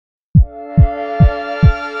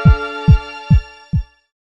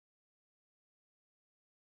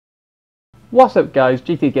What's up guys,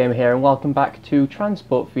 GTGamer here and welcome back to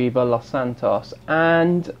Transport Fever Los Santos.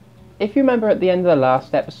 And if you remember at the end of the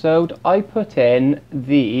last episode, I put in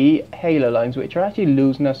the Halo lines, which are actually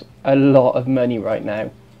losing us a lot of money right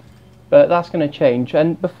now. But that's going to change.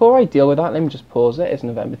 And before I deal with that, let me just pause it. It's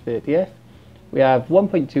November 30th. We have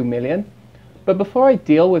 1.2 million. But before I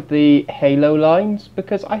deal with the Halo lines,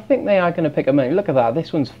 because I think they are going to pick up money. Look at that,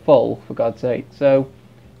 this one's full, for God's sake. So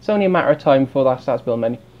it's only a matter of time before that starts building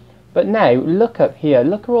money. But now, look up here,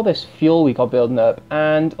 look at all this fuel we got building up,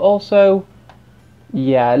 and also,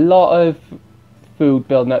 yeah, a lot of food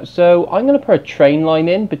building up. So I'm going to put a train line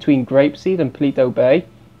in between Grapeseed and Paleto Bay.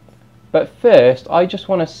 But first, I just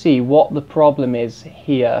want to see what the problem is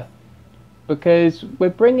here. Because we're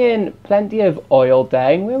bringing plenty of oil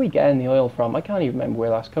down. Where are we getting the oil from? I can't even remember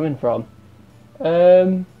where that's coming from.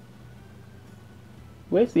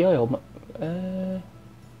 Where's the oil?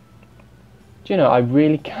 Do you know, I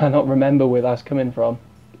really cannot remember where that's coming from.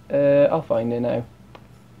 I'll find it now.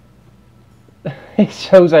 It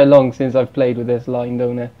shows how long since I've played with this line,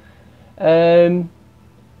 don't it?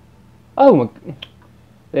 Oh my...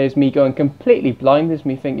 There's me going completely blind. There's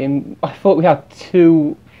me thinking... I thought we had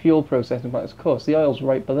two fuel processing plants. Of course, the oil's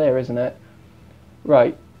right by there, isn't it?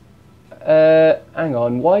 Right. Hang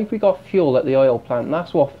on. Why have we got fuel at the oil plant?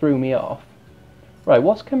 That's what threw me off. Right,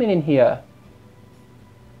 what's coming in here?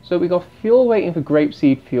 So we got fuel waiting for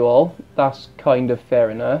grapeseed fuel. That's kind of fair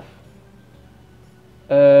enough.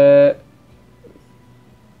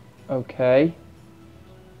 Okay.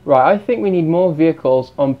 Right, I think we need more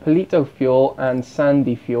vehicles on Paleto fuel and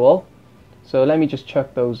sandy fuel. So let me just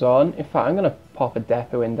chuck those on. In fact, I'm going to pop a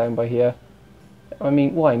depot in down by here. I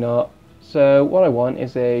mean, why not? So what I want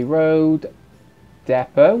is a road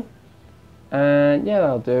depot. And yeah,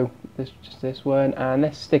 that'll do. Just this one. And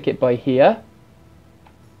let's stick it by here.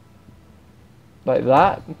 Like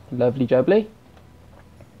that, lovely jubbly.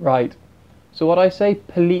 Right, so what I say,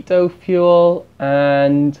 Paleto fuel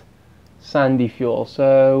and sandy fuel.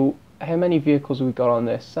 So how many vehicles have we got on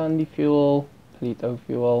this? Sandy fuel, Paleto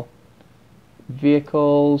fuel,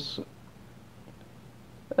 vehicles,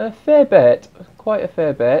 a fair bit, quite a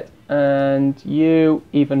fair bit, and you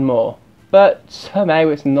even more. But somehow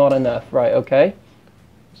it's not enough, right, okay.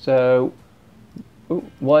 So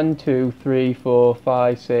 1, 2, 3, 4,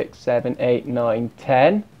 5, 6, 7, 8, 9,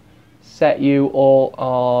 10. Set you all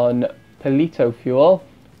on Paleto fuel.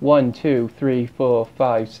 1, 2, 3, 4,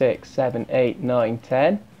 5, 6, 7, 8, 9,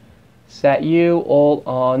 10. Set you all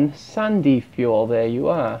on sandy fuel. There you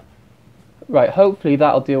are. Right, hopefully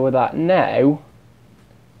that'll deal with that. Now,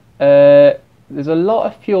 there's a lot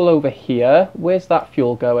of fuel over here. Where's that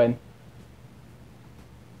fuel going?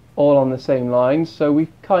 All on the same lines, so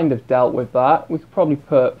we've kind of dealt with that. We could probably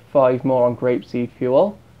put 5 more on grapeseed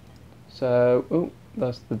fuel. So, ooh,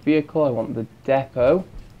 that's the vehicle. I want the depot.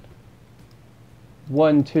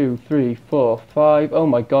 1, 2, 3, 4, 5. Oh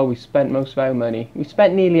my god, we spent most of our money. We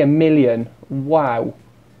spent nearly $1 million. Wow.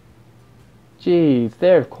 Jeez,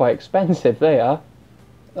 they're quite expensive, they are.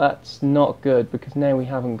 That's not good, because now we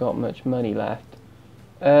haven't got much money left.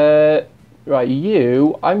 Right,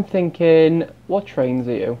 you, I'm thinking, what trains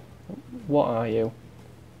are you? What are you?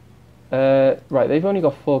 Right, they've only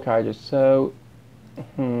got 4 carriages, so...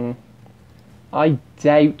 I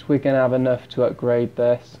doubt we're going to have enough to upgrade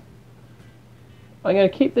this. I'm going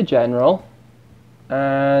to keep the General,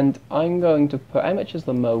 and I'm going to put... How much is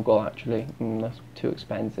the Mogul, actually? That's too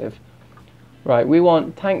expensive. Right, we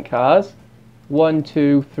want tank cars. 1,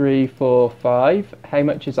 2, 3, 4, 5. How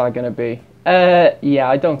much is that going to be? Yeah,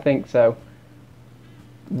 I don't think so.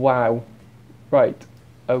 Wow. Right.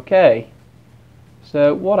 Okay.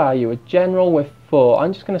 So what are you? A general with 4.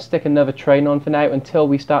 I'm just going to stick another train on for now until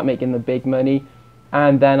we start making the big money.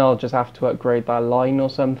 And then I'll just have to upgrade that line or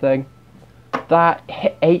something. That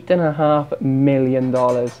hit $8.5 million.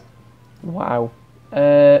 Wow.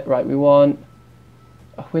 Right, we want...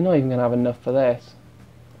 Oh, we're not even going to have enough for this.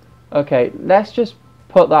 Okay, let's just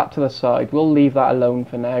put that to the side. We'll leave that alone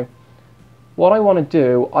for now. What I want to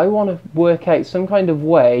do, I want to work out some kind of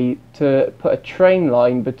way to put a train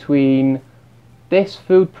line between this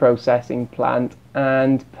food processing plant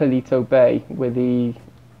and Paleto Bay with the...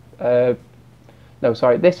 no,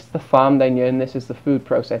 sorry, this is the farm down here and this is the food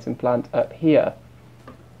processing plant up here.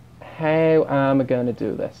 How am I going to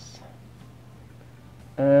do this?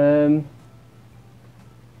 Oh,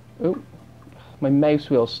 my mouse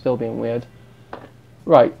wheel's still being weird.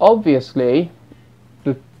 Right, obviously...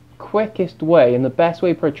 quickest way and the best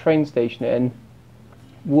way for a train station in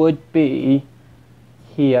would be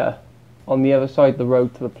here on the other side of the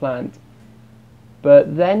road to the plant.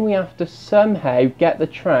 But then we have to somehow get the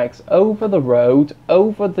tracks over the road,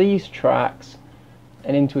 over these tracks,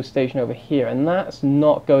 and into a station over here. And that's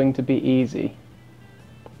not going to be easy.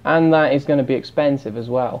 And that is going to be expensive as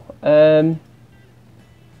well. I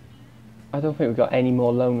don't think we've got any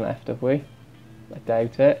more loan left, have we? I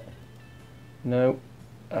doubt it. No.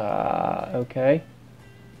 Okay.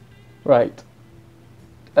 Right.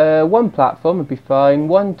 One platform would be fine.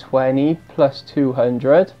 120 plus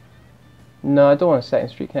 200. No, I don't want a second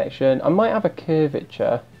street connection. I might have a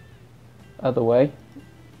curvature. Other way.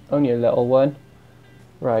 Only a little one.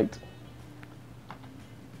 Right.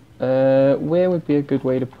 Where would be a good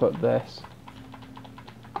way to put this?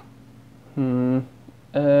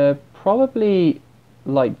 Probably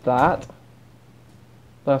like that.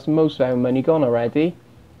 That's most of our money gone already.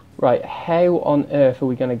 Right, how on earth are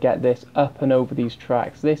we going to get this up and over these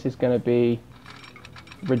tracks? This is going to be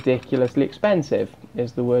ridiculously expensive,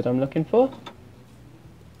 is the word I'm looking for.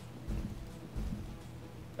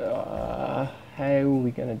 How are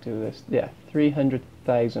we going to do this? Yeah,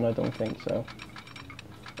 300,000, I don't think so.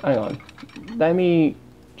 Hang on, let me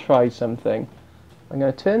try something. I'm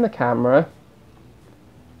going to turn the camera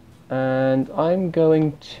and I'm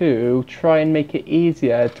going to try and make it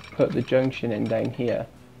easier to put the junction in down here.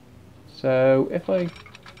 So if I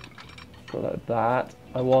go like that,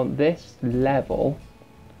 I want this level.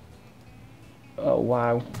 Oh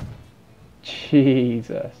wow,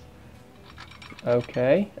 Jesus.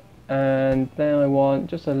 Okay, and then I want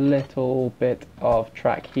just a little bit of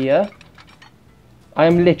track here. I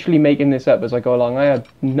am literally making this up as I go along. I had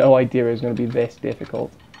no idea it was going to be this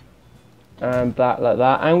difficult. And that like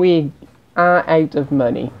that, and we are out of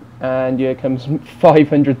money. And here comes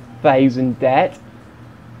 500,000 debt.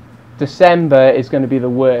 December is going to be the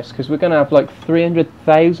worst because we're going to have like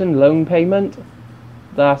 300,000 loan payment.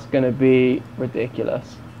 That's going to be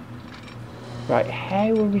ridiculous. Right, how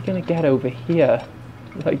are we going to get over here?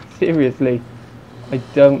 Like seriously, I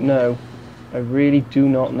don't know. I really do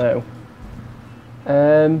not know.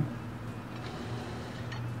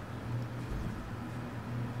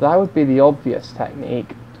 That would be the obvious technique,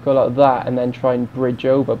 to go like that and then try and bridge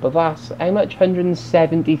over, but that's how much?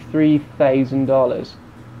 $173,000,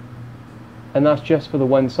 and that's just for the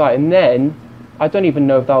one side. And then I don't even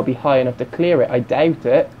know if that'll be high enough to clear it. I doubt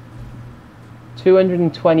it.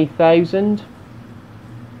 220,000.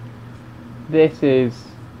 This is,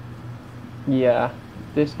 yeah,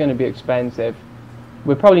 this is going to be expensive.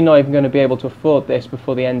 We're probably not even going to be able to afford this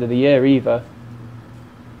before the end of the year either.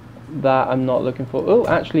 That I'm not looking for. Oh,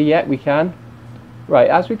 actually, yeah, we can. Right,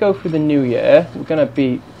 as we go through the new year, we're gonna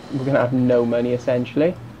have no money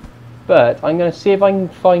essentially. But I'm gonna see if I can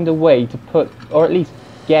find a way to put, or at least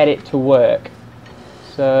get it to work.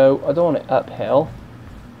 So I don't want it uphill.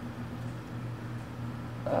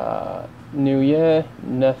 New year,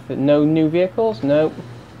 nothing. No new vehicles. No.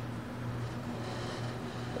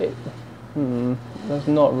 That's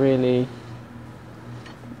not really.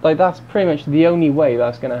 Like, that's pretty much the only way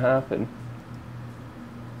that's going to happen.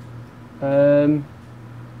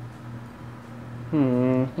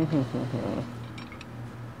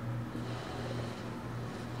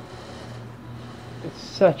 It's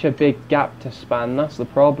such a big gap to span, that's the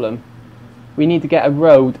problem. We need to get a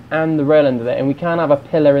road and the rail under it, and we can't have a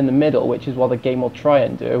pillar in the middle, which is what the game will try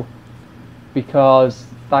and do, because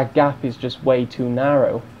that gap is just way too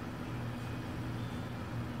narrow.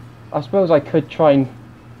 I suppose I could try and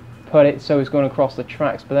put it so it's going across the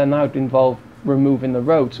tracks, but then that would involve removing the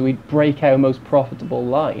road, so we'd break our most profitable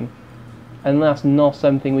line, and that's not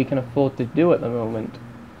something we can afford to do at the moment.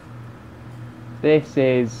 This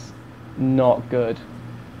is not good.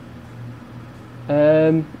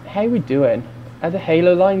 How are we doing? Are the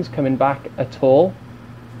halo lines coming back at all?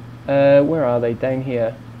 Where are they? Down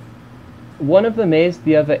here. One of them is,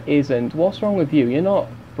 the other isn't. What's wrong with you? You're not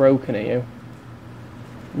broken, are you?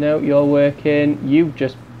 No, you're working. You've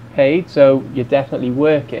just paid, so you're definitely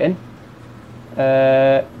working.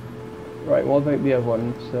 Right, what about the other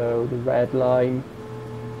one? So the red line,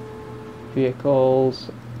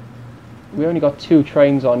 vehicles. We only got 2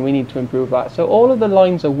 trains on. We need to improve that. So all of the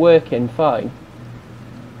lines are working fine.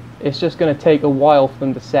 It's just going to take a while for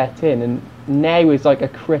them to set in, and now is like a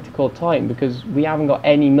critical time because we haven't got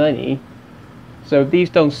any money. So if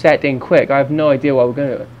these don't set in quick, I have no idea what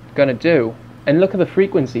we're going to do. And look at the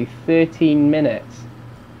frequency, 13 minutes.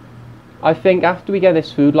 I think after we get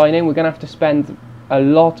this food line in, we're going to have to spend a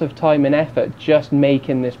lot of time and effort just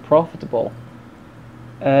making this profitable.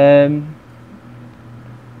 Because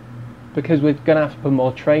we're going to have to put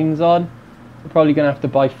more trains on. We're probably going to have to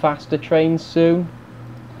buy faster trains soon.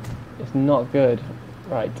 It's not good.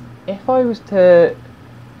 Right, if I was to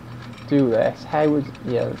do this. How would...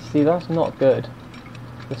 Yeah, see, that's not good.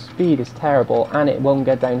 The speed is terrible, and it won't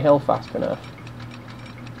get downhill fast enough.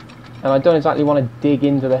 And I don't exactly want to dig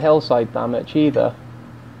into the hillside that much either.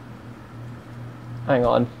 Hang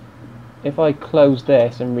on. If I close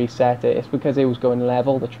this and reset it, it's because it was going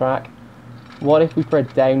level, the track. What if we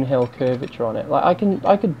put a downhill curvature on it? Like,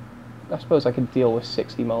 I suppose I could deal with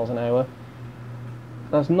 60 miles an hour.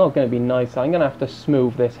 That's not going to be nice. I'm going to have to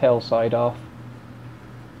smooth this hillside off.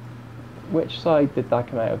 Which side did that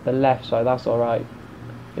come out of? The left side, that's alright.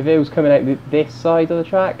 If it was coming out this side of the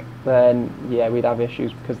track, then yeah, we'd have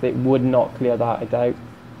issues because it would not clear that, I doubt.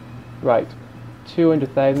 Right,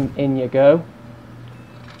 200,000, in you go.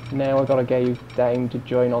 Now I've got to get you down to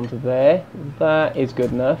join onto there. That is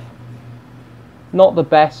good enough. Not the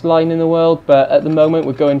best line in the world, but at the moment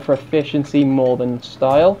we're going for efficiency more than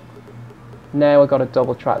style. Now I've got to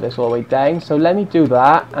double track this all the way down, so let me do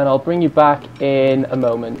that and I'll bring you back in a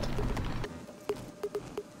moment.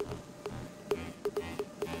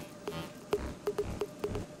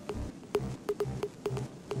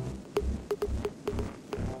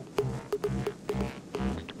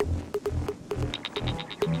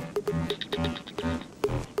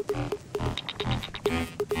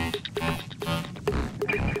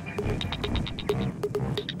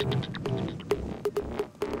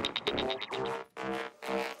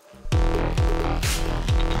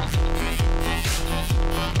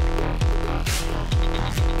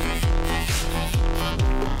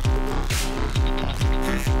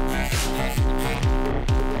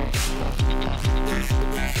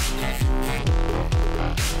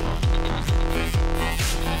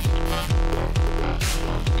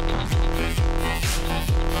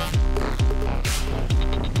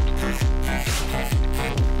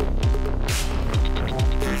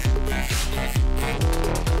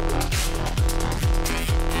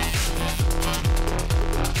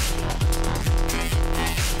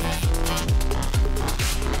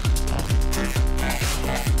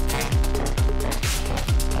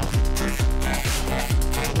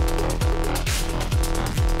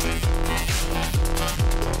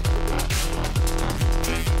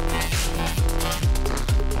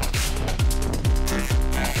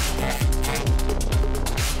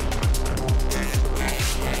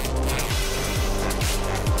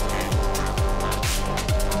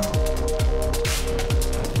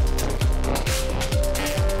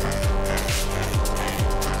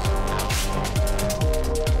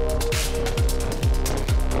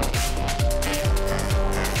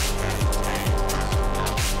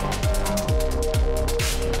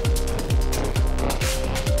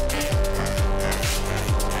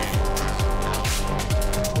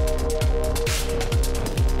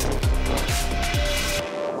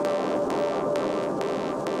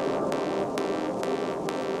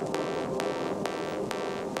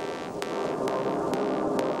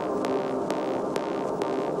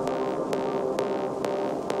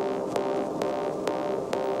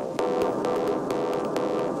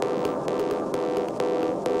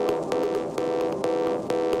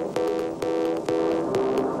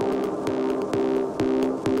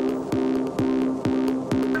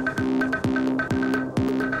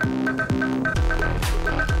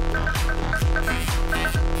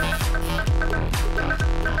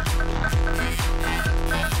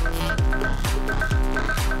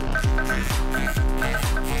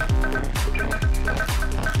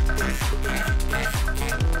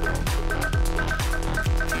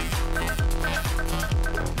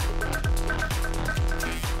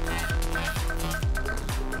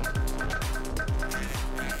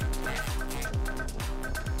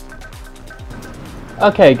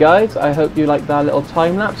 Okay guys, I hope you liked that little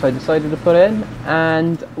time lapse I decided to put in,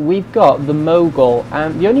 and we've got the Mogul,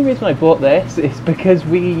 and the only reason I bought this is because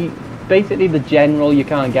basically the General you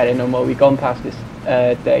can't get it no more, we've gone past this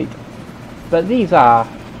date, but these are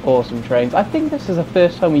awesome trains. I think this is the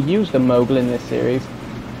first time we used a Mogul in this series.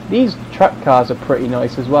 These truck cars are pretty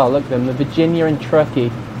nice as well, look at them, the Virginia and Truckee.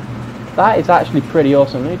 That is actually pretty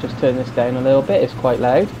awesome. Let me just turn this down a little bit, it's quite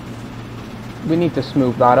loud. We need to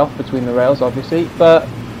smooth that off between the rails obviously, but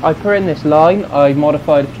I put in this line, I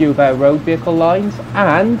modified a few of our road vehicle lines,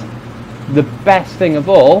 and the best thing of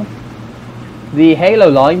all, the Halo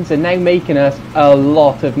lines are now making us a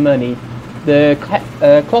lot of money. The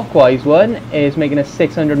clockwise one is making us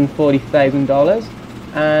 $640,000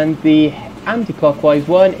 and the anti-clockwise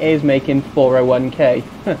one is making 401k.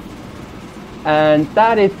 And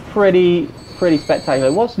that is pretty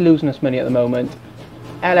spectacular. What's losing us money at the moment?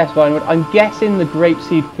 LS Vinewood. I'm guessing the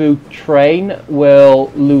grapeseed food train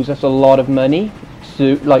will lose us a lot of money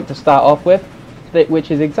to start off with.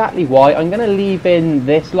 which is exactly why I'm going to leave in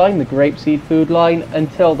this line, the grapeseed food line,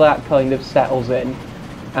 until that kind of settles in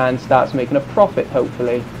and starts making a profit,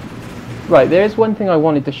 hopefully. Right, there is one thing I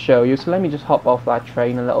wanted to show you, so let me just hop off that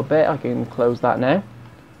train a little bit. I can close that now.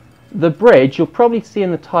 The bridge, you'll probably see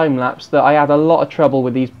in the time-lapse that I had a lot of trouble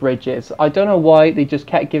with these bridges. I don't know why, they just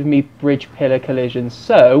kept giving me bridge pillar collisions,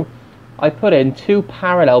 so I put in 2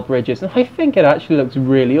 parallel bridges, and I think it actually looks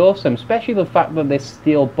really awesome, especially the fact that they're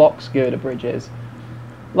steel box girder bridges.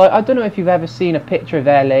 Like, I don't know if you've ever seen a picture of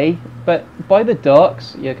LA, but by the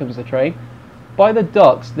docks, here comes the train, by the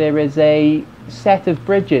docks there is a set of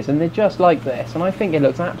bridges, and they're just like this, and I think it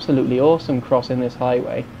looks absolutely awesome crossing this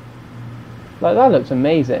highway. Like, that looks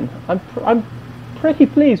amazing. I'm pretty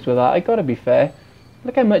pleased with that, I gotta be fair.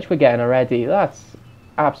 Look how much we're getting already, that's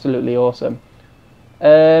absolutely awesome.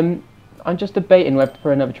 I'm just debating whether to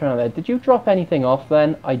put another train on there. Did you drop anything off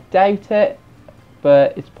then? I doubt it,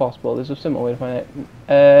 but it's possible. There's a simple way to find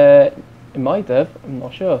it. It might have, I'm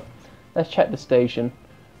not sure. Let's check the station.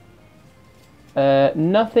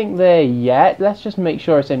 Nothing there yet. Let's just make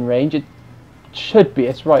sure it's in range. It should be,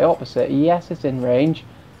 it's right opposite. Yes, it's in range.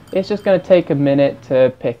 It's just going to take a minute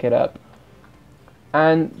to pick it up.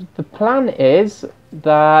 And the plan is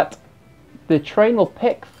that the train will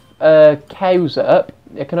pick cows up.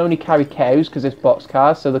 It can only carry cows because it's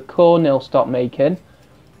boxcars, so the corn it'll stop making.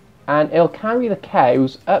 And it'll carry the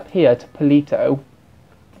cows up here to Paleto,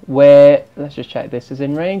 where, let's just check this is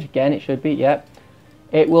in range. Again, it should be, yep.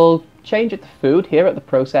 It will change it to food here at the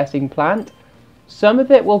processing plant. Some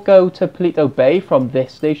of it will go to Paleto Bay from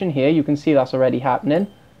this station here. You can see that's already happening.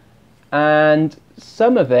 And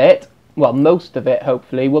some of it, well, most of it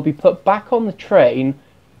hopefully, will be put back on the train,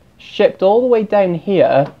 shipped all the way down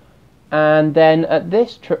here, and then at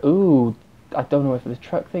this ooh, I don't know if the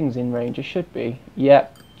truck thing's in range. It should be.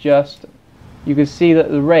 Yep, just, you can see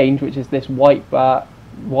that the range, which is this white part,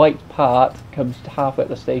 comes to halfway at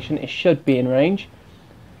the station. It should be in range.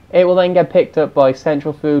 It will then get picked up by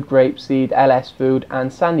Central Food, Grapeseed, LS Food,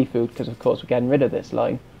 and Sandy Food, because of course we're getting rid of this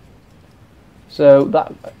line. So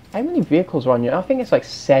that, how many vehicles are on here? I think it's like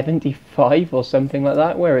 75 or something like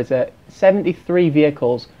that. Where is it? 73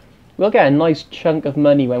 vehicles. We'll get a nice chunk of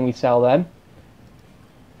money when we sell them.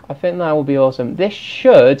 I think that will be awesome. This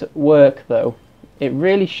should work though. It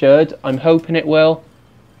really should. I'm hoping it will.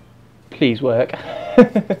 Please work.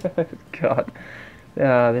 God.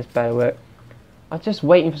 Ah, this better work. I'm just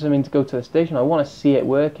waiting for something to go to the station. I want to see it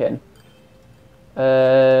working.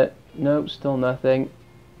 Nope, still nothing.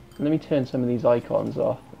 Let me turn some of these icons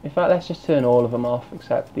off. In fact, let's just turn all of them off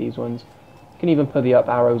except these ones. You can even put the up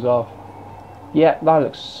arrows off. Yeah, that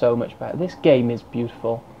looks so much better. This game is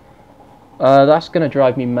beautiful. That's going to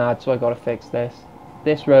drive me mad, so I got to fix this.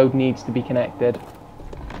 This road needs to be connected.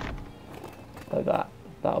 Like that.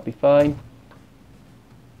 That'll be fine.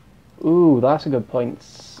 Ooh, that's a good point.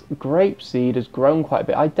 Grapeseed has grown quite a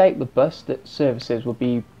bit. I doubt the bus services will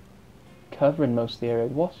be covering most of the area.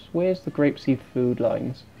 Where's the Grapeseed food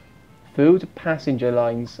lines? Food passenger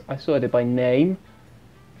lines. I sorted it by name.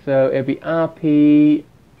 So it'll be RP.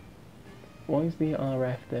 Why is the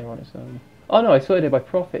RF there on its own? Oh no, I sorted it by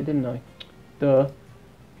profit, didn't I? Duh.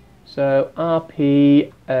 So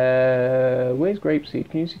RP. Where's Grapeseed?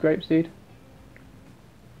 Can you see Grapeseed?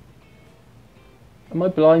 Am I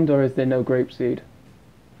blind or is there no Grapeseed?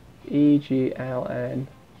 EGLN.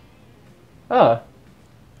 Ah.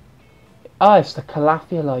 Ah, it's the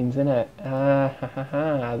Calafia lines, isn't it? Ah, ha ha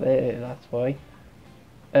ha. There, that's why.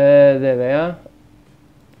 There they are.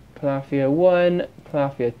 Calafia 1,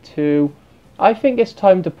 Calafia 2. I think it's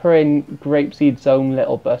time to put in Grapeseed's own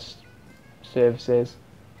little bus services.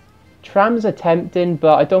 Trams are tempting,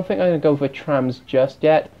 but I don't think I'm going to go for trams just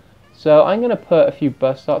yet. So I'm going to put a few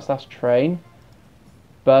bus stops. That's train.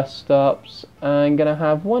 Bus stops. I'm going to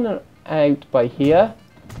have one out by here.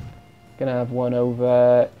 Going to have one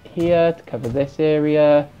over here to cover this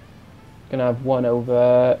area. Going to have one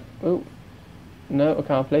over... Oh, no, I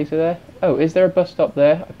can't place it there. Oh, is there a bus stop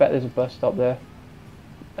there? I bet there's a bus stop there.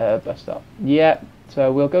 Bus stop. Yeah,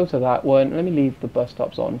 so we'll go to that one. Let me leave the bus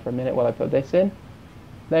stops on for a minute while I put this in.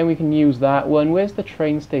 Then we can use that one. Where's the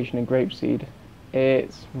train station in Grapeseed?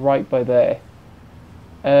 It's right by there.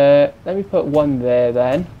 Let me put one there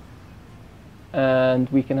then. And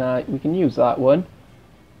we can use that one.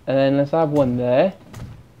 And then let's have one there.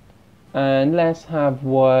 And let's have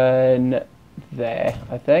one there,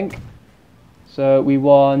 I think. So we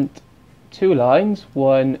want 2 lines.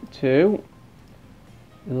 1, 2.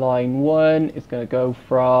 Line 1 is going to go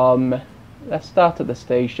from, let's start at the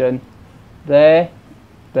station. There,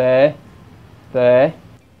 there, there.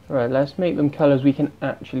 Right, let's make them colours we can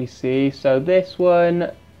actually see. So this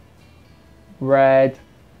one, red,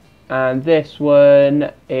 and this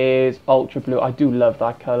one is ultra blue. I do love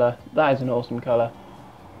that colour. That is an awesome colour.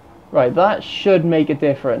 Right, that should make a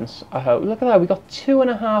difference, I hope. Look at that, we got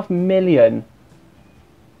 2.5 million.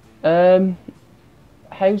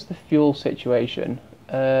 How's the fuel situation?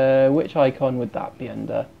 Which icon would that be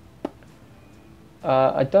under?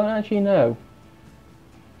 I don't actually know.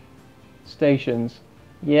 Stations.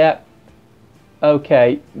 Yep.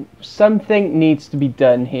 Okay, something needs to be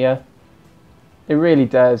done here. It really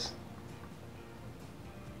does.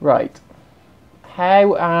 Right.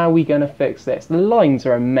 How are we going to fix this? The lines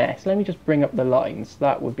are a mess. Let me just bring up the lines.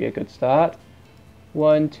 That would be a good start.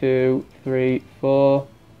 1, 2, 3, 4.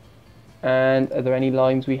 And are there any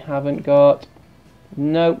lines we haven't got?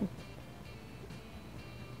 Nope.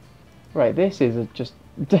 Right, this is just,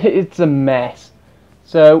 it's a mess.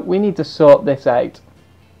 So we need to sort this out.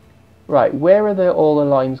 Right, where are all the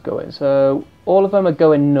lines going? So all of them are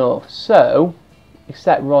going north. So,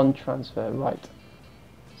 except RON transfer, right.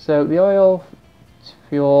 So the oil,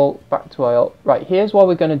 fuel, back to oil. Right, here's what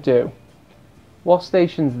we're going to do. What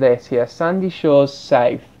station's this here? Sandy Shores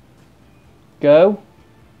South. Go.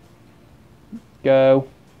 Go.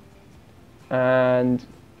 And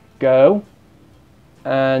go.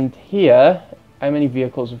 And here, how many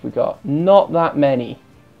vehicles have we got? Not that many.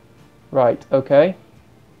 Right, okay.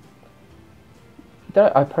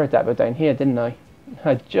 I put a depot down here, didn't I?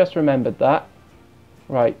 I just remembered that.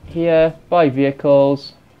 Right, here, buy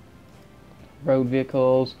vehicles. Road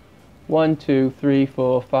vehicles. 1, 2, 3,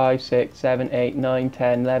 4, 5, 6, 7, 8, 9,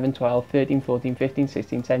 10, 11, 12, 13, 14, 15,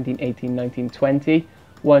 16, 17, 18, 19, 20.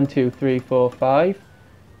 1, 2, 3, 4, 5.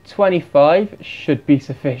 25 should be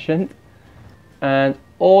sufficient. And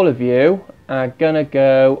all of you are gonna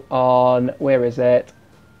go on, where is it?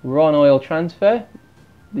 RON oil transfer.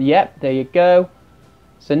 Yep, there you go.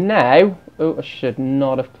 So now, oh, I should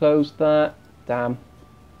not have closed that. Damn.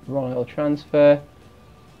 RON oil transfer.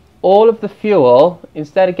 All of the fuel,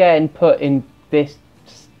 instead of getting put in this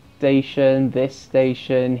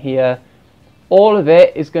station here, all of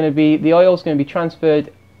it is going to be, the oil is going to be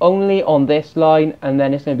transferred only on this line, and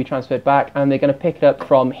then it's going to be transferred back, and they're going to pick it up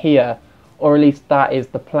from here, or at least that is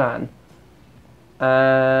the plan.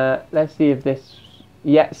 Let's see if this,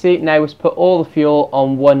 yeah, see, now it's put all the fuel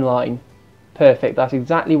on one line. Perfect, that's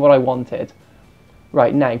exactly what I wanted.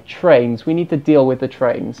 Right, now, trains, we need to deal with the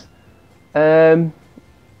trains. It's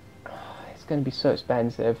going to be so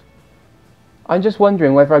expensive. I'm just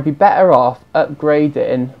wondering whether I'd be better off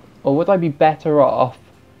upgrading, or would I be better off...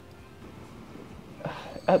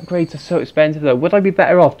 Upgrades are so expensive though. Would I be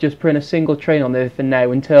better off just putting a single train on there for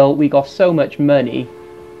now until we got so much money?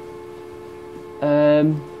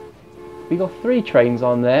 We got 3 trains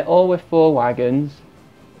on there, all with 4 wagons.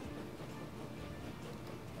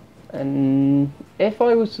 And if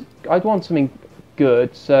I was... I'd want something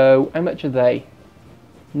good, so how much are they?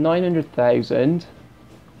 900,000.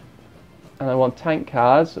 And I want tank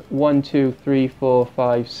cars. 1, 2, 3, 4,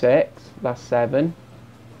 5, 6. That's 7.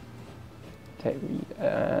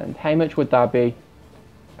 And how much would that be?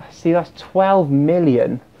 See, that's 12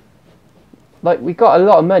 million. Like, we got a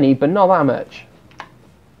lot of money, but not that much.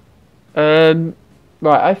 Right,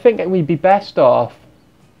 I think we'd be best off.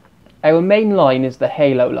 Our main line is the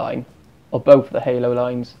Halo line, or both the Halo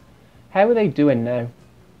lines. How are they doing now?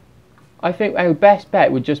 I think our best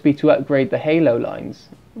bet would just be to upgrade the Halo lines.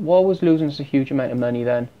 What was losing us a huge amount of money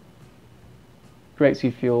then? Great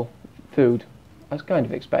sea fuel, food. I was kind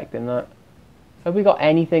of expecting that. Have we got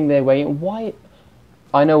anything there waiting? Why?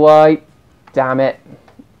 I know why. Damn it.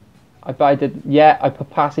 I did. Yeah, I put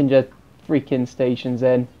passenger freaking stations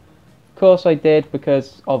in. Of course I did,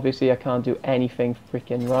 because obviously I can't do anything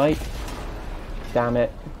freaking right. Damn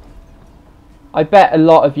it. I bet a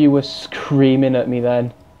lot of you were screaming at me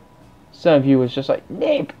then. Some of you was just like,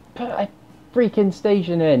 Nick, put a freaking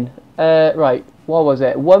station in. Right, what was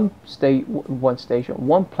it? One station,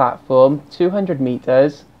 one platform, 200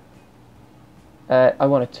 meters. I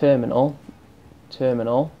want a terminal.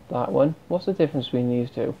 Terminal, that one. What's the difference between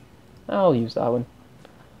these two? I'll use that one.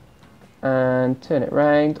 And turn it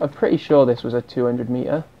round. I'm pretty sure this was a 200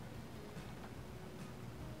 meter.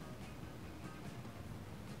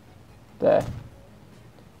 There.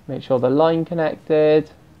 Make sure the line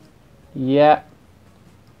connected. Yeah.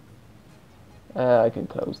 I can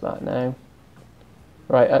close that now.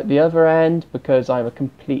 Right, at the other end, because I'm a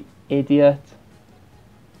complete idiot.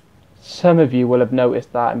 Some of you will have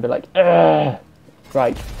noticed that and be like, ugh!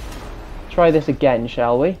 Right. Try this again,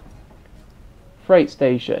 shall we? Freight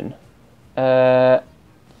station.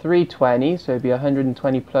 320, so it'd be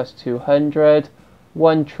 120 plus 200.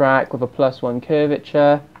 One track with a +1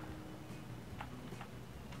 curvature.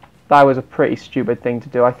 That was a pretty stupid thing to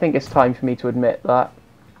do. I think it's time for me to admit that.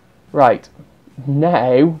 Right.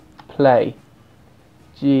 Now, play.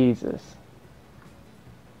 Jesus.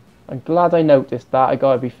 I'm glad I noticed that, I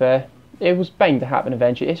gotta be fair. It was bound to happen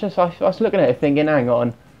eventually. It's just, I was looking at it thinking, hang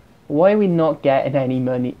on. Why are we not getting any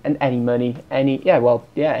money, any money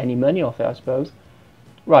off it, I suppose.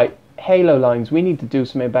 Right, Halo lines. We need to do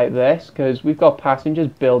something about this, because we've got passengers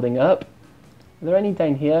building up. Are there any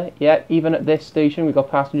down here? Yeah, even at this station we've got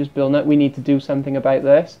passengers building up. We need to do something about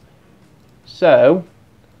this. So,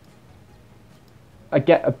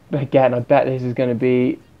 again, I bet this is going to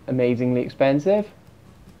be amazingly expensive.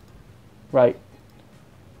 Right.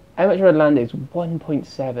 How much Red Land is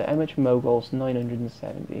 1.7. How much Mogul's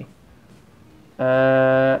 970.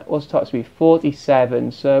 What's top speed?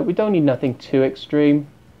 47. So we don't need nothing too extreme.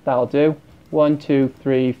 That'll do. 1, 2,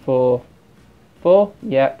 3, 4. 4?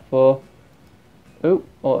 Yep, 4. Oh,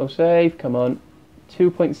 autosave. Come on.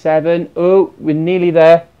 2.7. Oh, we're nearly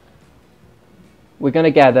there. We're going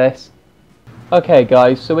to get this. Okay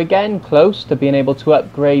guys, so we're getting close to being able to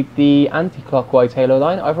upgrade the anti-clockwise Halo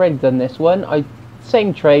line. I've already done this one.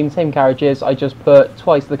 Same train, same carriages, I just put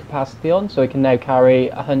twice the capacity on, so it can now carry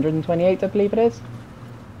 128, I believe it is.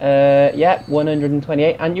 Yeah,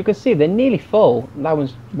 128, and you can see they're nearly full.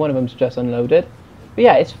 One of them's just unloaded. But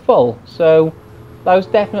yeah, it's full, so that was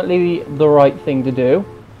definitely the right thing to do.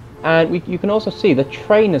 And you can also see the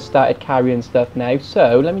train has started carrying stuff now,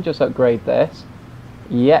 so let me just upgrade this.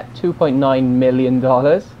 Yep, $2.9 million.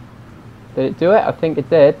 Did it do it? I think it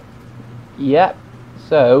did. Yep.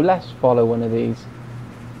 So let's follow one of these.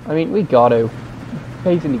 I mean, we got to.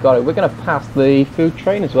 Basically got to. We're going to pass the food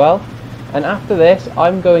train as well. And after this,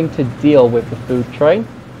 I'm going to deal with the food train.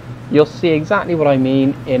 You'll see exactly what I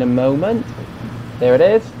mean in a moment. There it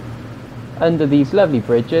is. Under these lovely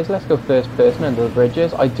bridges. Let's go first person under the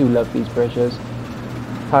bridges. I do love these bridges.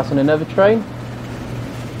 Passing another train.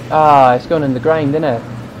 Ah, it's going underground, isn't it?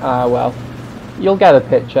 Ah, well. You'll get a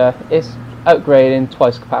picture. It's upgrading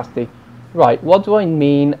twice capacity. Right, what do I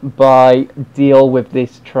mean by deal with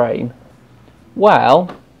this train?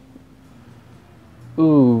 Well,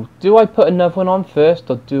 do I put another one on first,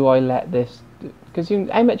 or do I let this... Because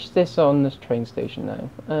how much is this on this train station now?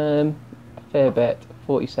 A fair bit,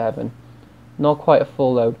 47. Not quite a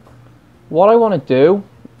full load. What I want to do...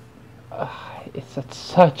 it's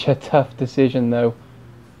such a tough decision, though.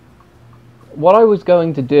 What I was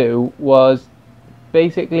going to do was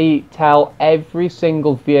basically tell every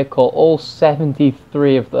single vehicle, all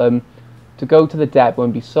 73 of them, to go to the depot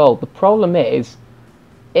and be sold. The problem is,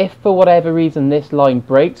 if for whatever reason this line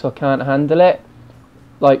breaks or can't handle it,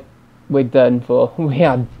 like, we're done for. We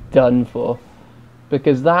are done for.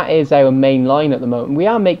 Because that is our main line at the moment. We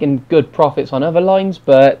are making good profits on other lines,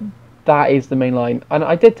 but that is the main line. And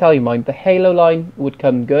I did tell you mine, the Halo line would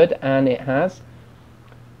come good, and it has.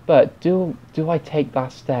 But do I take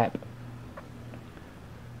that step?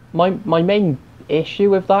 My main issue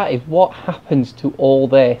with that is what happens to all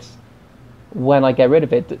this when I get rid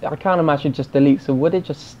of it. I can't imagine just delete, so would it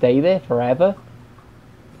just stay there forever?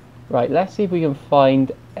 Right, let's see if we can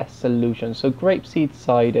find a solution. So grapeseed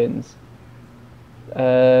sidings.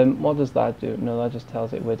 What does that do? No, that just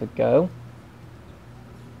tells it where to go.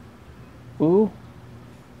 Ooh.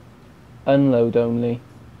 Unload only.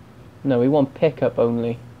 No, we want pickup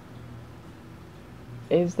only.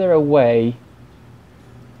 Is there a way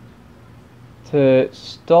to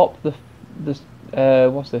stop the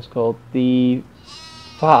what's this called? The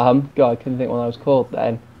farm. God, I couldn't think what that was called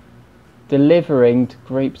then. Delivering to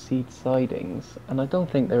grapeseed sidings, and I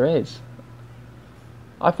don't think there is.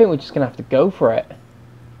 I think we're just gonna have to go for it.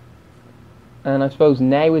 And I suppose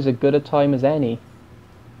now is as good a time as any.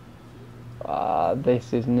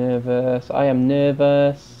 This is nervous. I am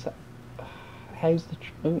nervous. How's the...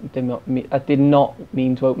 I did not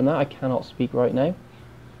mean to open that. I cannot speak right now.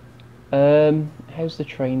 How's the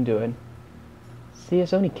train doing? See,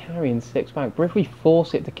 it's only carrying 6 bags. But if we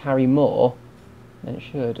force it to carry more, then it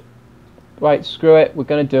should. Right, screw it. We're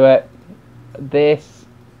going to do it. This...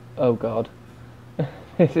 Oh, God.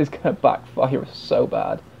 This is going to backfire so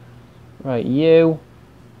bad. Right, you.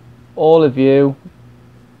 All of you.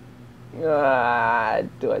 Do I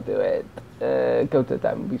do it? Go to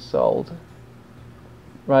them and be sold.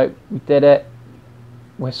 Right, we did it.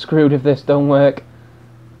 We're screwed if this don't work.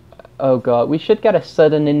 Oh god, we should get a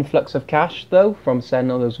sudden influx of cash though from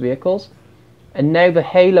selling all those vehicles. And now the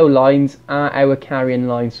Halo lines are our carrying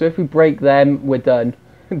lines, so if we break them, we're done.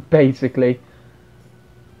 Basically.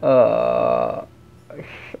 I'm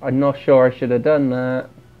not sure I should have done that.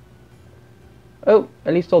 Oh,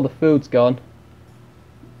 at least all the food's gone.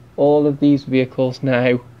 All of these vehicles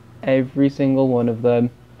now, every single one of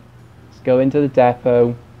them, go into the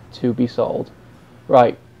depot to be sold.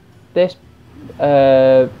 Right, this,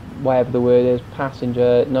 whatever the word is,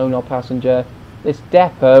 passenger, no, not passenger, this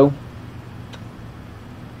depot,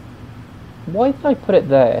 why did I put it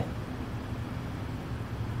there?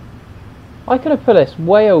 I could have put this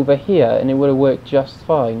way over here and it would have worked just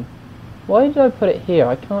fine. Why did I put it here?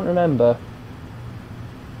 I can't remember.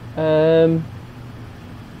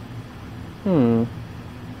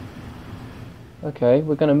 Okay,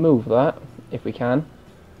 we're going to move that, if we can.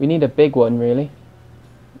 We need a big one, really.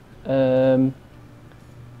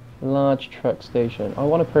 Large truck station. I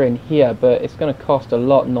want to put it in here, but it's going to cost a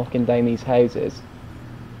lot knocking down these houses.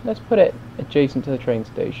 Let's put it adjacent to the train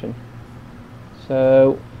station.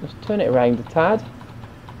 So, let's turn it around a tad.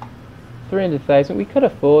 300,000, we could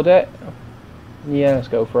afford it. Yeah, let's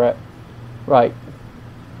go for it. Right.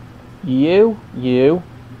 You,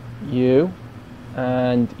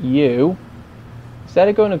 and you. Instead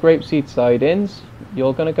of going to grapeseed sidings,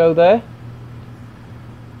 you're going to go there.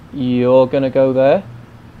 You're going to go there.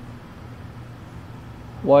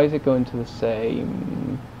 Why is it going to the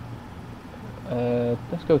same?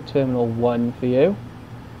 Let's go terminal 1 for you.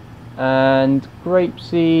 And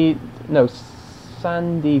grapeseed, no,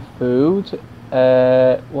 sandy food.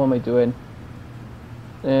 What am I doing?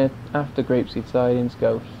 After grapeseed sidings,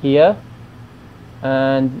 go here.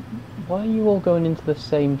 And why are you all going into the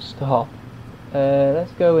same stop?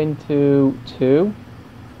 Let's go into 2.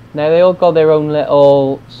 Now they all got their own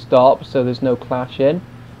little stops, so there's no clashing.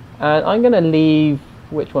 And I'm going to leave,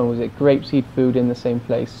 which one was it? Grapeseed food in the same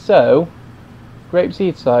place. So,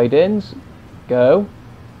 grapeseed sidings, go,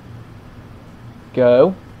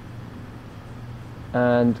 go,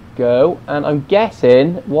 and go. And I'm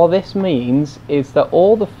guessing what this means is that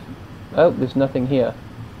all the... oh, there's nothing here.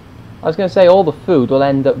 I was going to say all the food will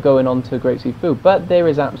end up going on to grapeseed food, but there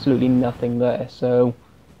is absolutely nothing there, so...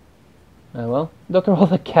 oh well. Look at all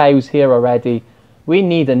the cows here already. We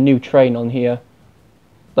need a new train on here.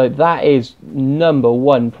 Like, that is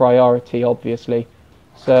 #1 priority, obviously.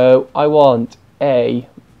 So, I want a...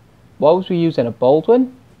 what was we using? A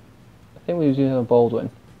Baldwin? I think we was using a Baldwin.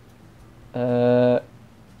 Grapeseed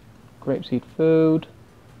food.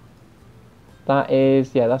 That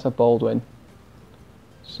is... yeah, that's a Baldwin.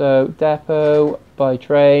 So, depot, by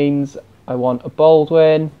trains, I want a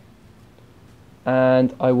Baldwin,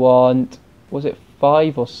 and I want, was it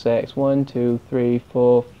 5 or 6? 1, 2, 3,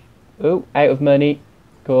 4, oh, out of money,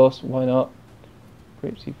 of course, why not?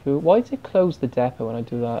 Grapeseed food, why does it close the depot when I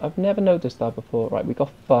do that? I've never noticed that before. Right, we got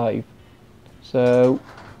 5. So,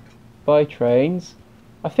 by trains,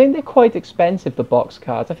 I think they're quite expensive, the box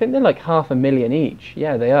cards. I think they're like $500,000 each.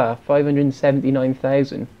 Yeah, they are,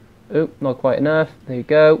 579,000. Oh, not quite enough. There you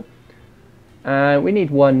go. And we need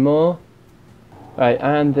one more. Right,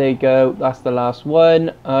 and there you go. That's the last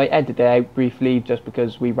one. I edited it out briefly just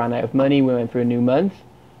because we ran out of money. We went through a new month.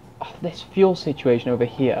 Oh, this fuel situation over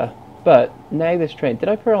here. But now this train. Did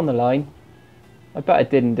I put it on the line? I bet I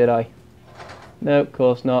didn't, did I? No, of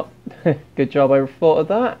course not. Good job I thought of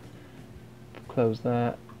that. Close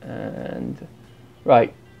that. And...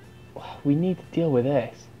 right. We need to deal with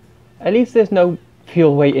this. At least there's no...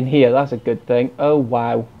 fuel waiting here, that's a good thing. Oh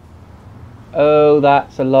wow. Oh,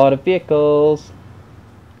 that's a lot of vehicles.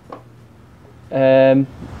 Yeah,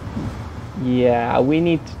 we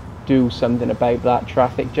need to do something about that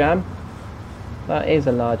traffic jam. That is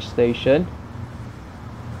a large station.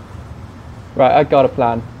 Right, I got a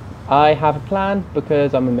plan. I have a plan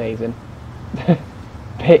because I'm amazing.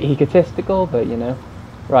 Bit egotistical, but you know.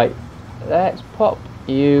 Right, let's pop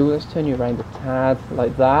you, let's turn you around a tad,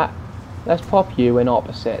 like that. Let's pop you in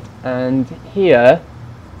opposite, and here,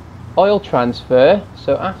 oil transfer.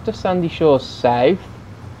 So after Sandy Shores South,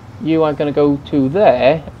 you are going to go to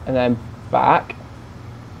there, and then back,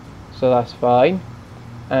 so that's fine.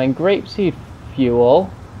 And grapeseed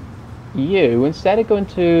fuel, you, instead of going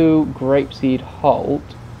to grapeseed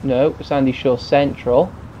halt, no, Sandy Shores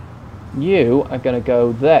Central, you are going to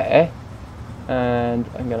go there, and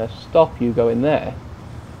I'm going to stop you going there.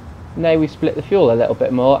 Now we split the fuel a little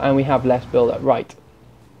bit more and we have less build up. Right.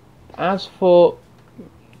 As for...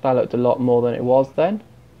 that looked a lot more than it was then.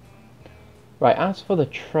 Right, as for the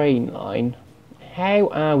train line, how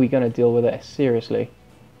are we going to deal with this? Seriously.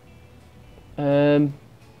 How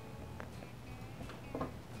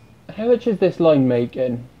much is this line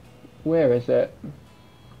making? Where is it?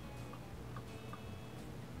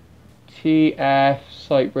 TF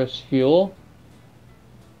Cyprus Fuel.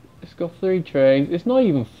 It's got 3 trains. It's not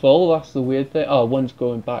even full, that's the weird thing. Oh, one's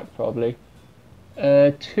going back probably.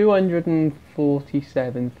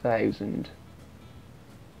 247,000.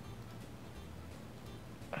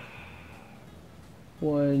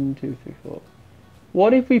 1, 2, 3, 4.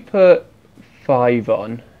 What if we put 5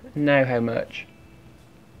 on? Now how much?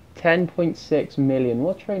 10.6 million.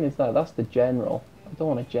 What train is that? That's the general. I don't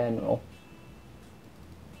want a general.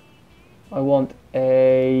 I want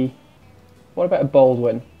a... What about a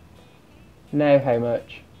Baldwin? Now how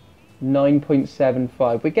much?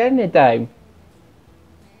 9.75. We're getting it down.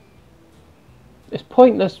 It's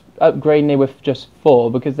pointless upgrading it with just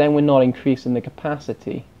 4 because then we're not increasing the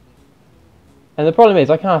capacity. And the problem is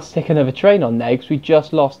I can't stick another train on now because we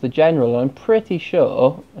just lost the general. And I'm pretty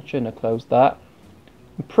sure... I shouldn't have closed that.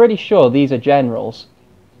 I'm pretty sure these are generals.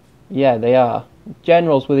 Yeah, they are.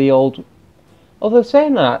 Generals were the old... Although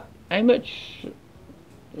saying that, how much...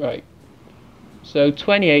 Right. So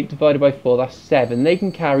 28 divided by 4, that's 7. They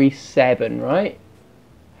can carry 7, right?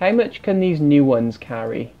 How much can these new ones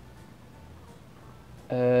carry?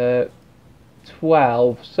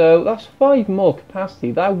 12. So that's 5 more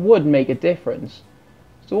capacity. That would make a difference.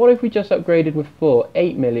 So what if we just upgraded with 4?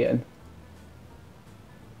 8 million.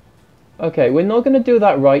 Okay, we're not going to do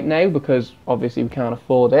that right now because obviously we can't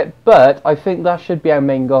afford it. But I think that should be our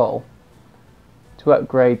main goal. To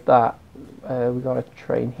upgrade that. We got a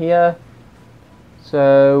train here.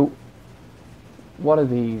 So, what are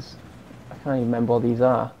these? I can't even remember what these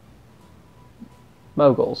are.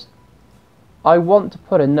 Moguls. I want to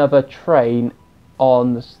put another train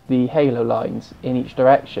on the Halo lines in each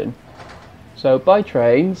direction. So, by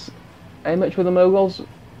trains, how much were the Moguls?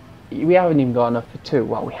 We haven't even got enough for 2.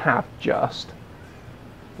 Well, we have just.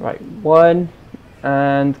 Right, 1.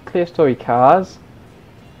 And clear story cars.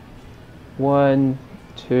 1,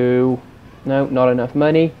 2. No, not enough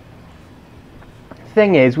money.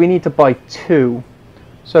 Thing is, we need to buy 2.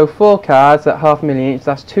 So 4 cars at 500,000 each,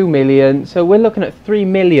 that's 2 million. So we're looking at 3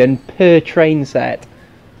 million per train set.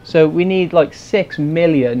 So we need like 6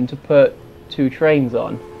 million to put 2 trains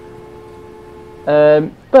on.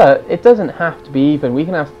 But it doesn't have to be even. We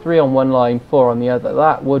can have 3 on one line, 4 on the other.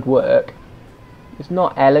 That would work. It's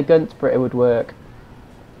not elegant, but it would work.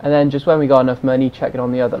 And then just when we got enough money, check it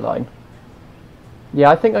on the other line. Yeah,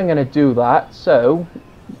 I think I'm going to do that. So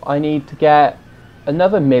I need to get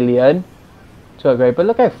another million to upgrade, but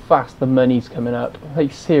look how fast the money's coming up.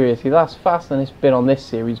 Like seriously, that's faster than it's been on this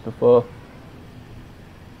series before.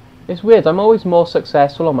 It's weird, I'm always more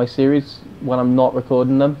successful on my series when I'm not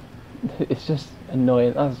recording them. It's just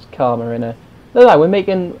annoying. That's karma, innit? Look at that, we're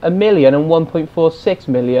making 1 million and 1.46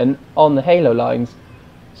 million on the Halo lines.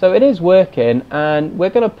 So it is working, and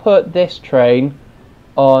we're going to put this train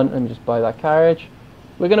on, let me just buy that carriage.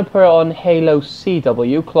 We're going to put it on Halo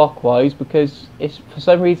CW clockwise because it's for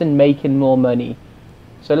some reason making more money.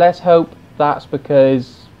 So let's hope that's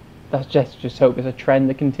because, that's just hope it's a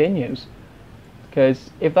trend that continues.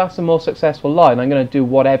 Because if that's a more successful line, I'm going to do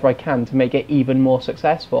whatever I can to make it even more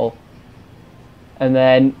successful. And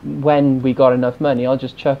then when we got enough money, I'll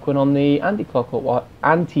just chuck one on the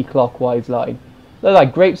anti-clockwise line. Look,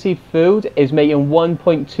 like Grapeseed Food is making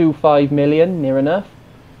 1.25 million, near enough.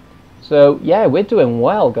 So yeah, we're doing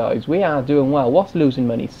well, guys. We are doing well. What's losing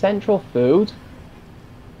money? Central Food.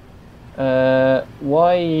 Why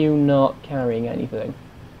are you not carrying anything?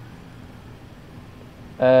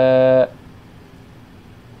 There's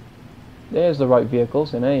the right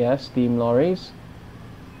vehicles in it, yeah, steam lorries.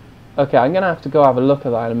 Okay, I'm going to have to go have a look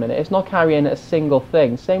at that in a minute. It's not carrying a single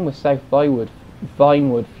thing. Same with South Vinewood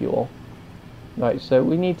fuel. Right, so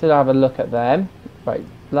we need to have a look at them. Right,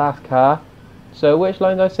 last car. So which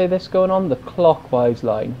line did I say this is going on? The clockwise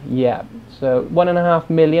line. Yeah. So 1.5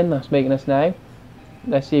 million, that's making us now.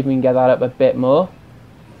 Let's see if we can get that up a bit more.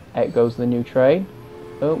 Out goes the new train.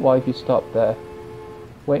 Oh, why have you stopped there?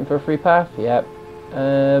 Waiting for a free path? Yep.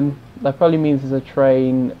 That probably means there's a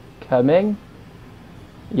train coming.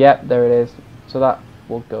 Yep, there it is. So that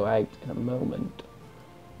will go out in a moment.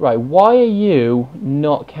 Right, why are you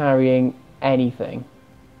not carrying anything?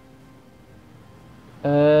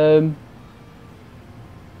 There's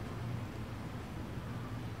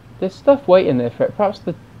stuff waiting there for it. Perhaps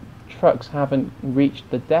the trucks haven't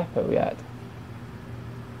reached the depot yet.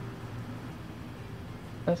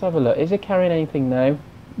 Let's have a look. Is it carrying anything now?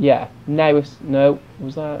 Yeah. Now it's... No.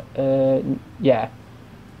 Was that... yeah.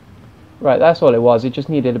 Right, that's all it was. It just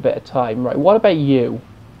needed a bit of time. Right, what about you?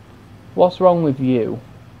 What's wrong with you?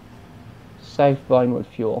 South Vinewood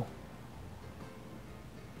fuel.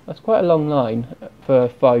 That's quite a long line for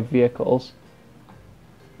 5 vehicles.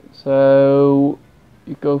 So...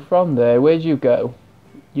 you go from there. Where'd you go?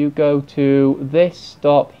 You go to this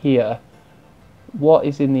stop here. What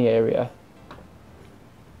is in the area?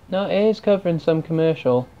 No, it is covering some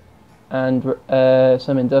commercial and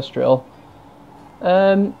some industrial.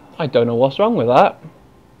 I don't know what's wrong with that.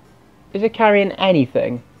 Is it carrying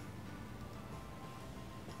anything?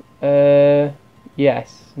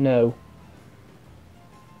 Yes, no.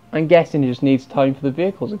 I'm guessing it just needs time for the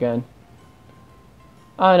vehicles again.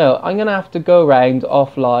 I know, I'm going to have to go around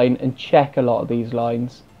offline and check a lot of these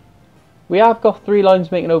lines. We have got 3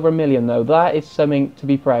 lines making over 1 million though. That is something to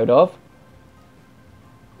be proud of.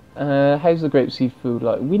 How's the grapeseed food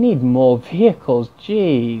like? We need more vehicles,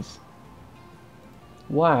 jeez.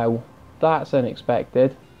 Wow, that's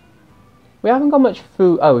unexpected. We haven't got much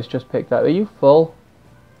food. Oh, it's just picked up. Are you full?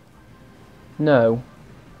 No.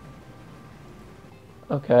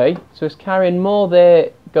 Okay, so it's carrying more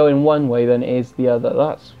there going one way than it is the other.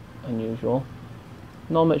 That's unusual.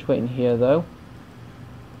 Not much waiting here though.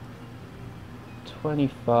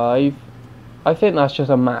 25. I think that's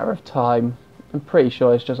just a matter of time. I'm pretty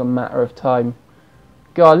sure it's just a matter of time.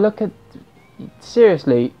 God, look at...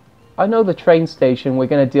 Seriously, I know the train station, we're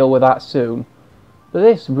going to deal with that soon. But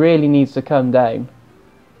this really needs to come down.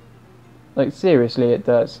 Like, seriously, it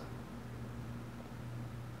does.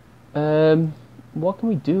 What can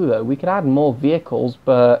we do, though? We could add more vehicles,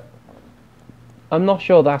 but... I'm not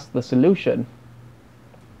sure that's the solution.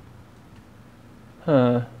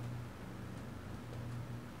 Huh.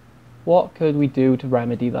 What could we do to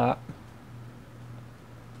remedy that?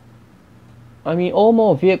 I mean, all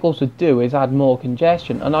more vehicles would do is add more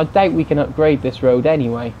congestion, and I doubt we can upgrade this road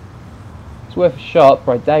anyway. It's worth a shot,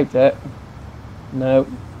 but I doubt it. No.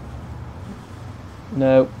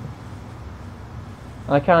 No.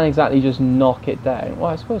 I can't exactly just knock it down.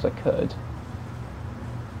 Well, I suppose I could.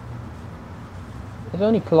 It's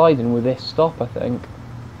only colliding with this stop, I think.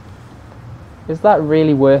 Is that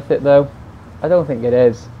really worth it, though? I don't think it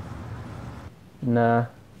is. Nah.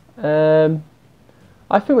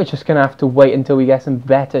 I think we're just going to have to wait until we get some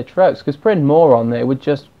better trucks, because putting more on there would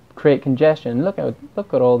just create congestion. Look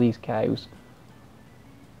at all these cows.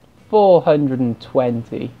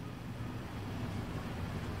 420.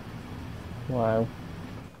 Wow.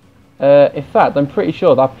 In fact, I'm pretty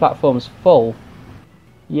sure that platform's full.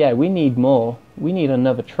 Yeah, we need more. We need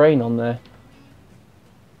another train on there.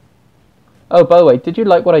 Oh, by the way, did you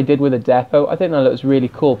like what I did with the depot? I think that looks really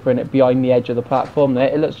cool, putting it behind the edge of the platform there.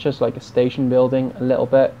 It looks just like a station building, a little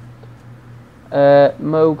bit.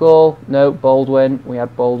 Mogul, no, Baldwin. We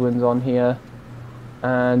had Baldwins on here.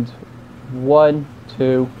 And 1,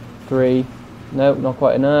 2, 3. No, not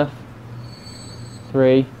quite enough.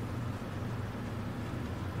 3.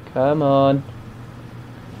 Come on.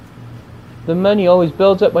 The money always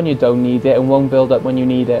builds up when you don't need it and won't build up when you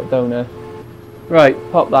need it, don't it? Right,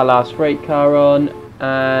 pop that last freight car on,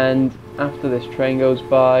 and after this train goes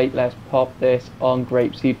by, let's pop this on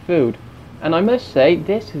grapeseed food. And I must say,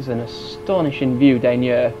 this is an astonishing view down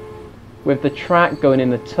here. With the track going in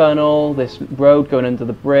the tunnel, this road going under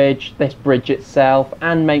the bridge, this bridge itself,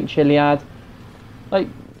 and Mount Chiliad. Like,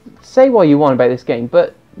 say what you want about this game,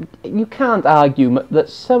 but you can't argue that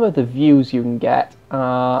some of the views you can get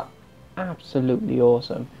are absolutely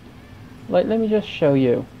awesome. Like, let me just show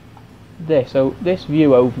you. So this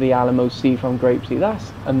view over the Alamo Sea from Grapeseed,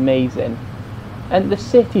 that's amazing. And the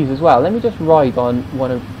cities as well. Let me just ride on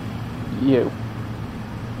one of you.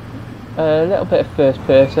 A little bit of first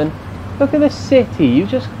person. Look at the city. You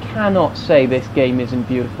just cannot say this game isn't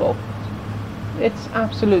beautiful. It's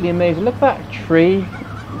absolutely amazing. Look at that tree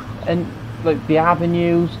and like the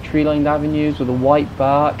avenues, tree-lined avenues with the white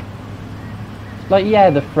bark. Like,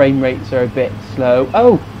 yeah, the frame rates are a bit slow.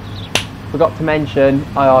 Oh! Forgot to mention,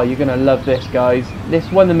 you're going to love this, guys. This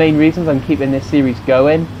is one of the main reasons I'm keeping this series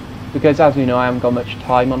going, because as we know, I haven't got much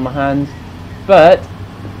time on my hands. But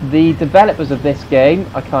the developers of this game,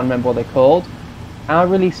 I can't remember what they're called, are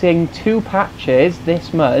releasing 2 patches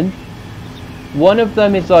this month. One of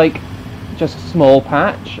them is like just a small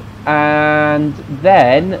patch, and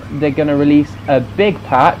then they're going to release a big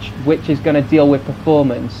patch which is going to deal with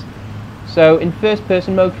performance. So in first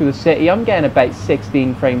person mode through the city, I'm getting about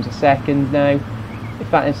 16 frames a second now. In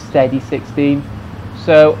fact, it's steady 16.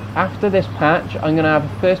 So after this patch, I'm going to have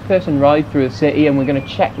a first person ride through the city, and we're going to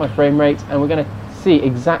check my frame rates, and we're going to see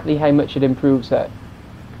exactly how much it improves it.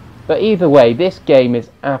 But either way, this game is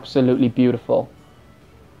absolutely beautiful.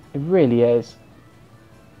 It really is.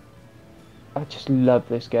 I just love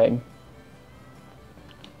this game.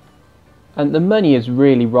 And the money is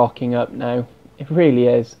really rocking up now. It really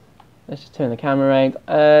is. Let's just turn the camera around.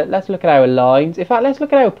 Let's look at our lines. In fact, let's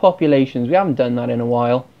look at our populations. We haven't done that in a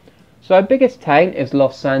while. So our biggest town is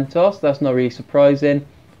Los Santos. That's not really surprising.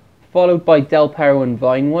 Followed by Del Perro and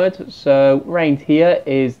Vinewood. So around here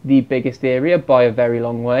is the biggest area by a very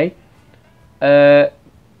long way.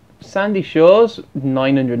 Sandy Shores,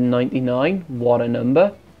 999. What a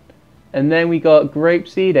number. And then we got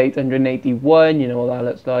grapeseed 881, you know what that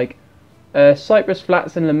looks like. Cypress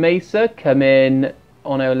Flats and La Mesa come in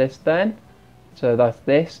on our list then. So that's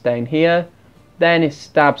this down here. Then it's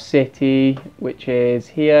Stab City, which is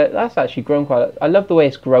here. That's actually grown quite. I love the way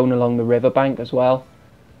it's grown along the riverbank as well.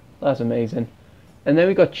 That's amazing. And then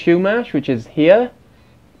we got Chumash, which is here.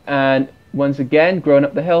 And once again, grown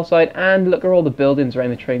up the hillside. And look at all the buildings around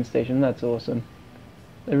the train station. That's awesome.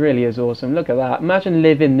 It really is awesome. Look at that. Imagine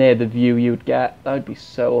living near the view you'd get. That would be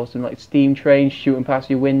so awesome. Like steam trains shooting past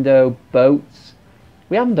your window, boats.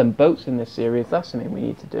 We haven't done boats in this series. That's something we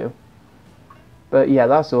need to do. But yeah,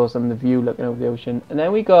 that's awesome, the view looking over the ocean. And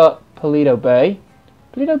then we got Paleto Bay.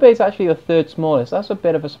 Paleto Bay is actually the third smallest. That's a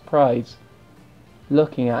bit of a surprise,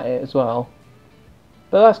 looking at it as well.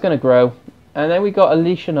 But that's going to grow. And then we got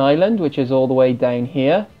Elysian Island, which is all the way down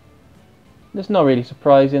here. That's not really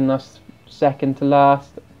surprising, that's second to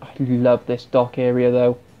last. I love this dock area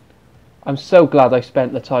though. I'm so glad I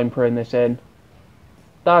spent the time putting this in.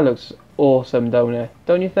 That looks awesome, don't it?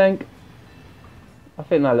 Don't you think? I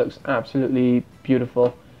think that looks absolutely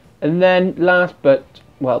beautiful. And then last but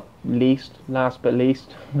least, I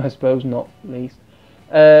suppose, not least,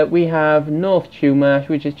 we have North Chumash,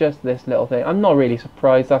 which is just this little thing. I'm not really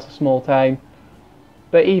surprised, that's a small town.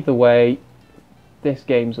 But either way, this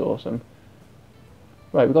game's awesome.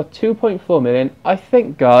 Right, we've got 2.4 million. I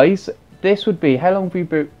think, guys, this would be, how long have we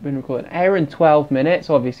been recording? An hour and 12 minutes.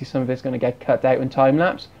 Obviously, some of it's going to get cut out in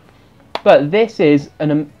time-lapse. But this is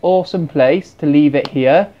an awesome place to leave it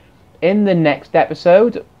here. In the next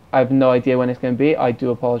episode, I have no idea when it's going to be. I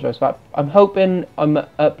do apologise for that. I'm hoping I'm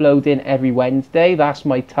uploading every Wednesday. That's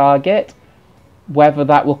my target. Whether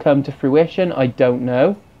that will come to fruition, I don't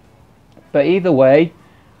know. But either way,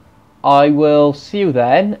 I will see you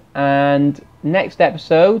then. And next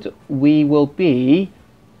episode, we're going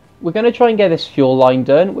to try and get this fuel line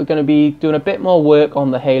done. We're going to be doing a bit more work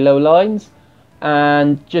on the Halo lines.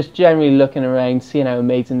 And just generally looking around, seeing how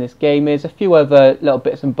amazing this game is. A few other little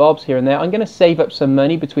bits and bobs here and there. I'm going to save up some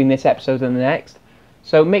money between this episode and the next.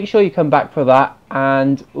 So make sure you come back for that.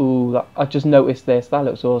 And, ooh, I just noticed this. That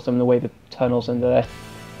looks awesome, the way the tunnel's under there.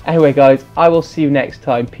 Anyway, guys, I will see you next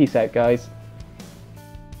time. Peace out, guys.